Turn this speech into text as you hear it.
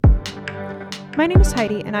My name is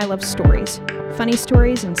Heidi, and I love stories. Funny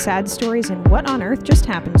stories and sad stories and what on earth just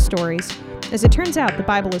happened stories. As it turns out, the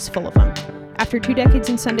Bible is full of them. After 2 decades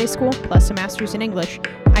in Sunday school, plus a master's in English,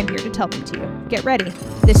 I'm here to tell them to you. Get ready.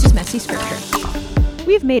 This is Messy Scripture.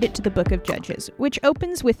 We've made it to the book of Judges, which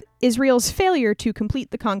opens with Israel's failure to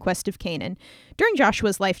complete the conquest of Canaan. During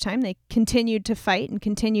Joshua's lifetime, they continued to fight and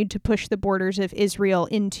continued to push the borders of Israel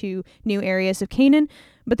into new areas of Canaan,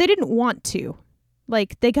 but they didn't want to.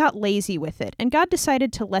 They got lazy with it, and God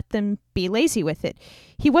decided to let them be lazy with it.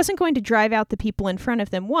 He wasn't going to drive out the people in front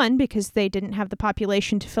of them, one, because they didn't have the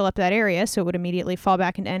population to fill up that area, so it would immediately fall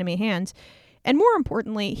back into enemy hands. And more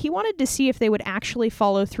importantly, he wanted to see if they would actually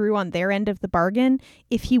follow through on their end of the bargain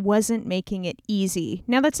if he wasn't making it easy.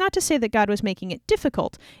 Now, that's not to say that God was making it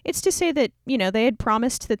difficult. It's to say that, they had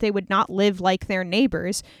promised that they would not live like their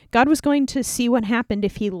neighbors. God was going to see what happened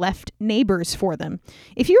if he left neighbors for them.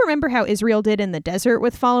 If you remember how Israel did in the desert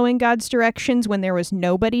with following God's directions when there was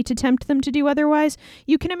nobody to tempt them to do otherwise,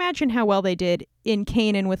 you can imagine how well they did in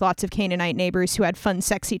Canaan with lots of Canaanite neighbors who had fun,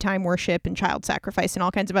 sexy time worship and child sacrifice and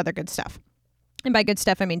all kinds of other good stuff. And by good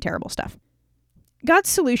stuff, I mean terrible stuff. God's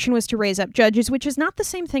solution was to raise up judges, which is not the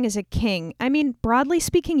same thing as a king. I mean, broadly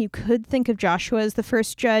speaking, you could think of Joshua as the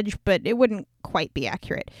first judge, but it wouldn't quite be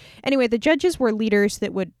accurate. Anyway, the judges were leaders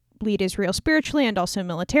that would lead Israel spiritually and also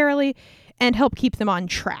militarily and help keep them on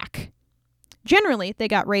track. Generally, they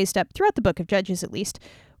got raised up, throughout the book of Judges at least,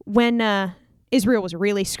 when Israel was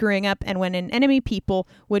really screwing up and when an enemy people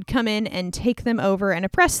would come in and take them over and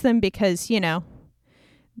oppress them because,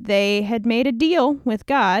 they had made a deal with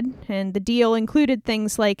God, and the deal included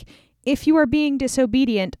things like, if you are being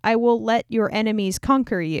disobedient, I will let your enemies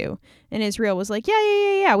conquer you. And Israel was like,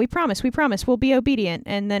 yeah, we promise, we'll be obedient.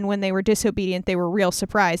 And then when they were disobedient, they were real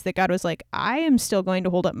surprised that God was like, I am still going to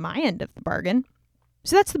hold up my end of the bargain.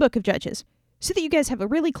 So that's the book of Judges. So that you guys have a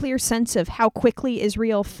really clear sense of how quickly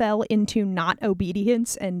Israel fell into not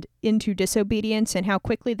obedience and into disobedience, and how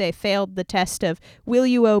quickly they failed the test of, will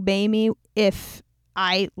you obey me if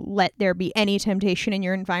I let there be any temptation in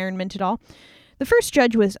your environment at all? The first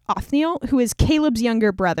judge was Othniel, who is Caleb's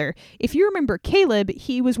younger brother. If you remember Caleb,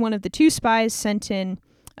 he was one of the 2 spies sent in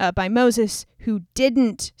by Moses who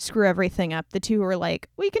didn't screw everything up. The 2 who were like,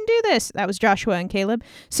 we can do this. That was Joshua and Caleb.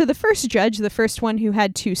 So the first judge, the first one who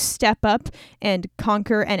had to step up and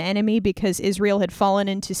conquer an enemy because Israel had fallen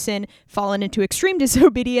into sin, fallen into extreme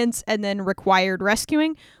disobedience, and then required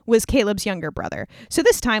rescuing, was Caleb's younger brother. So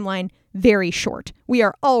this timeline, very short. We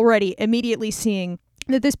are already immediately seeing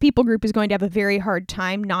that this people group is going to have a very hard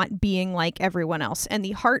time not being like everyone else. And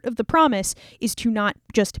the heart of the promise is to not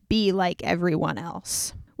just be like everyone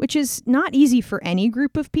else, which is not easy for any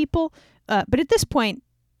group of people. But at this point,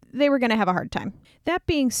 they were going to have a hard time. That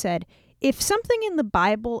being said, if something in the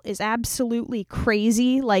Bible is absolutely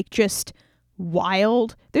crazy, like just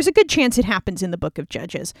wild, there's a good chance it happens in the book of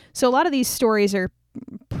Judges. So a lot of these stories are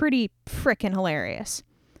pretty frickin' hilarious.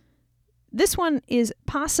 This one is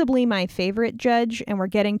possibly my favorite judge, and we're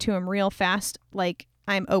getting to him real fast.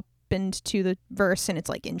 I'm opened to the verse, and it's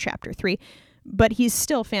in chapter 3. But he's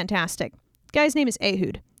still fantastic. The guy's name is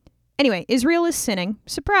Ehud. Anyway, Israel is sinning.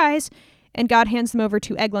 Surprise! And God hands them over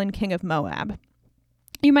to Eglon, king of Moab.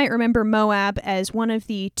 You might remember Moab as one of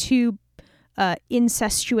the 2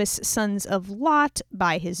 incestuous sons of Lot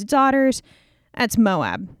by his daughters. That's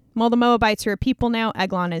Moab. Well, the Moabites are a people now.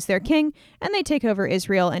 Eglon is their king, and they take over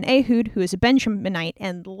Israel, and Ehud, who is a Benjaminite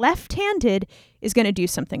and left-handed, is going to do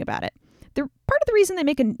something about it. Part of the reason they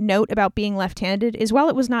make a note about being left-handed is while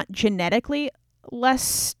it was not genetically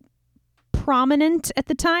less prominent at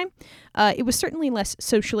the time, it was certainly less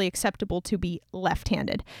socially acceptable to be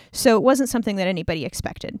left-handed. So it wasn't something that anybody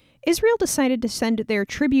expected. Israel decided to send their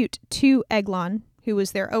tribute to Eglon, who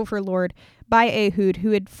was their overlord, by Ehud,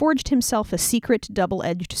 who had forged himself a secret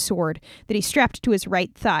double-edged sword that he strapped to his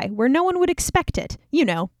right thigh, where no one would expect it,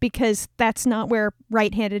 because that's not where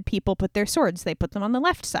right-handed people put their swords. They put them on the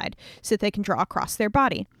left side so that they can draw across their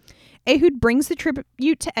body. Ehud brings the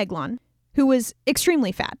tribute to Eglon, who was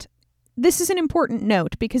extremely fat. This is an important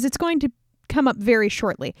note because it's going to come up very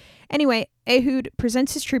shortly. Anyway, Ehud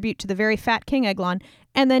presents his tribute to the very fat King Eglon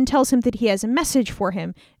and then tells him that he has a message for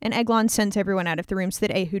him, and Eglon sends everyone out of the room so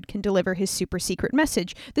that Ehud can deliver his super secret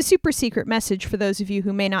message. The super secret message, for those of you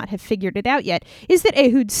who may not have figured it out yet, is that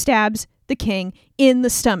Ehud stabs the king in the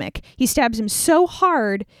stomach. He stabs him so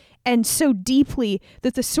hard and so deeply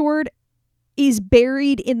that the sword is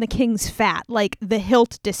buried in the king's fat, the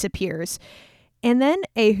hilt disappears. And then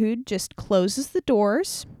Ehud just closes the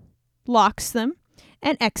doors, locks them,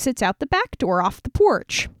 and exits out the back door off the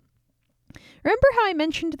porch. Remember how I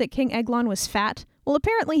mentioned that King Eglon was fat? Well,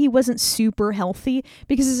 apparently he wasn't super healthy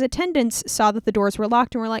because his attendants saw that the doors were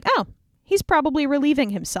locked and were like, oh, he's probably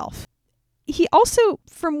relieving himself. He also,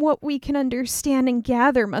 from what we can understand and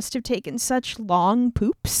gather, must have taken such long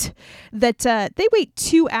poops that they wait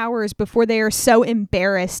 2 hours before they are so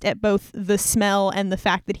embarrassed at both the smell and the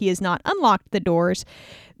fact that he has not unlocked the doors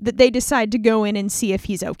that they decide to go in and see if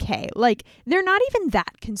he's okay. Like, they're not even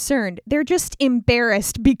that concerned. They're just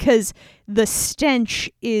embarrassed because the stench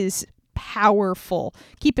is powerful.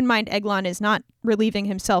 Keep in mind, Eglon is not relieving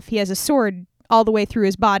himself. He has a sword all the way through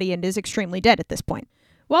his body and is extremely dead at this point.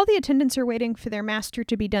 While the attendants are waiting for their master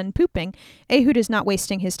to be done pooping, Ehud is not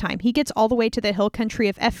wasting his time. He gets all the way to the hill country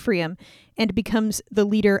of Ephraim and becomes the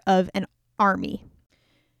leader of an army.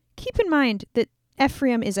 Keep in mind that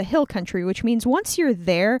Ephraim is a hill country, which means once you're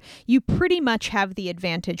there, you pretty much have the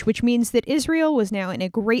advantage, which means that Israel was now in a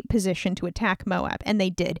great position to attack Moab, and they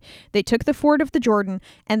did. They took the ford of the Jordan,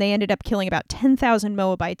 and they ended up killing about 10,000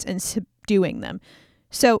 Moabites and subduing them.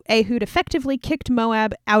 So Ehud effectively kicked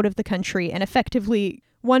Moab out of the country and effectively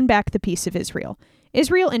won back the peace of Israel.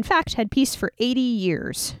 Israel, in fact, had peace for 80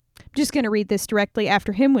 years. I'm just going to read this directly.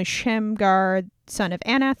 After him was Shamgar, son of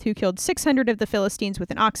Anath, who killed 600 of the Philistines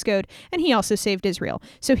with an ox goad, and he also saved Israel.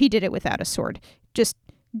 So he did it without a sword. Just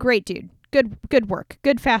great dude. Good work.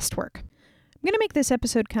 Good fast work. I'm going to make this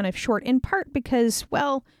episode kind of short, in part because,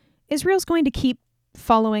 well, Israel's going to keep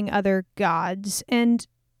following other gods. And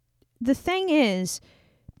the thing is,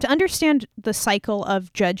 to understand the cycle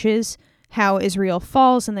of Judges, how Israel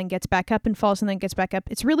falls and then gets back up and falls and then gets back up,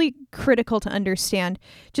 it's really critical to understand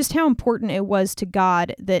just how important it was to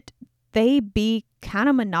God that they be kind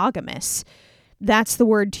of monogamous. That's the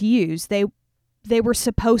word to use. They were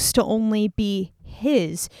supposed to only be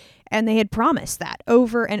his, and they had promised that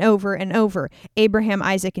over and over and over. Abraham,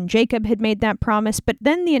 Isaac, and Jacob had made that promise, but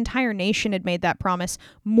then the entire nation had made that promise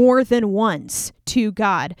more than once to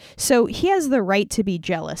God. So he has the right to be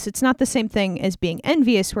jealous. It's not the same thing as being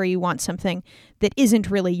envious, where you want something that isn't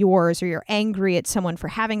really yours, or you're angry at someone for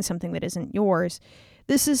having something that isn't yours.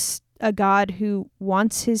 This is a God who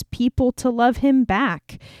wants his people to love him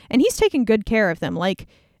back, and he's taken good care of them. Like,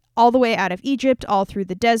 all the way out of Egypt, all through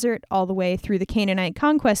the desert, all the way through the Canaanite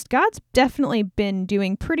conquest, God's definitely been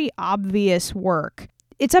doing pretty obvious work.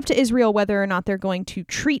 It's up to Israel whether or not they're going to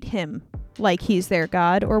treat him like he's their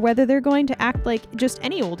God, or whether they're going to act like just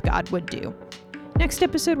any old God would do. Next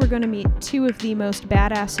episode, we're going to meet two of the most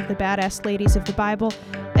badass of the badass ladies of the Bible,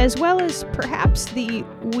 as well as perhaps the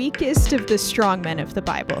weakest of the strong men of the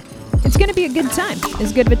Bible. It's going to be a good time,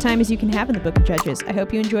 as good of a time as you can have in the Book of Judges. I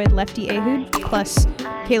hope you enjoyed Lefty Ehud, plus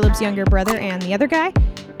Caleb's younger brother and the other guy,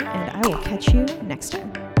 and I will catch you next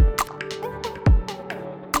time.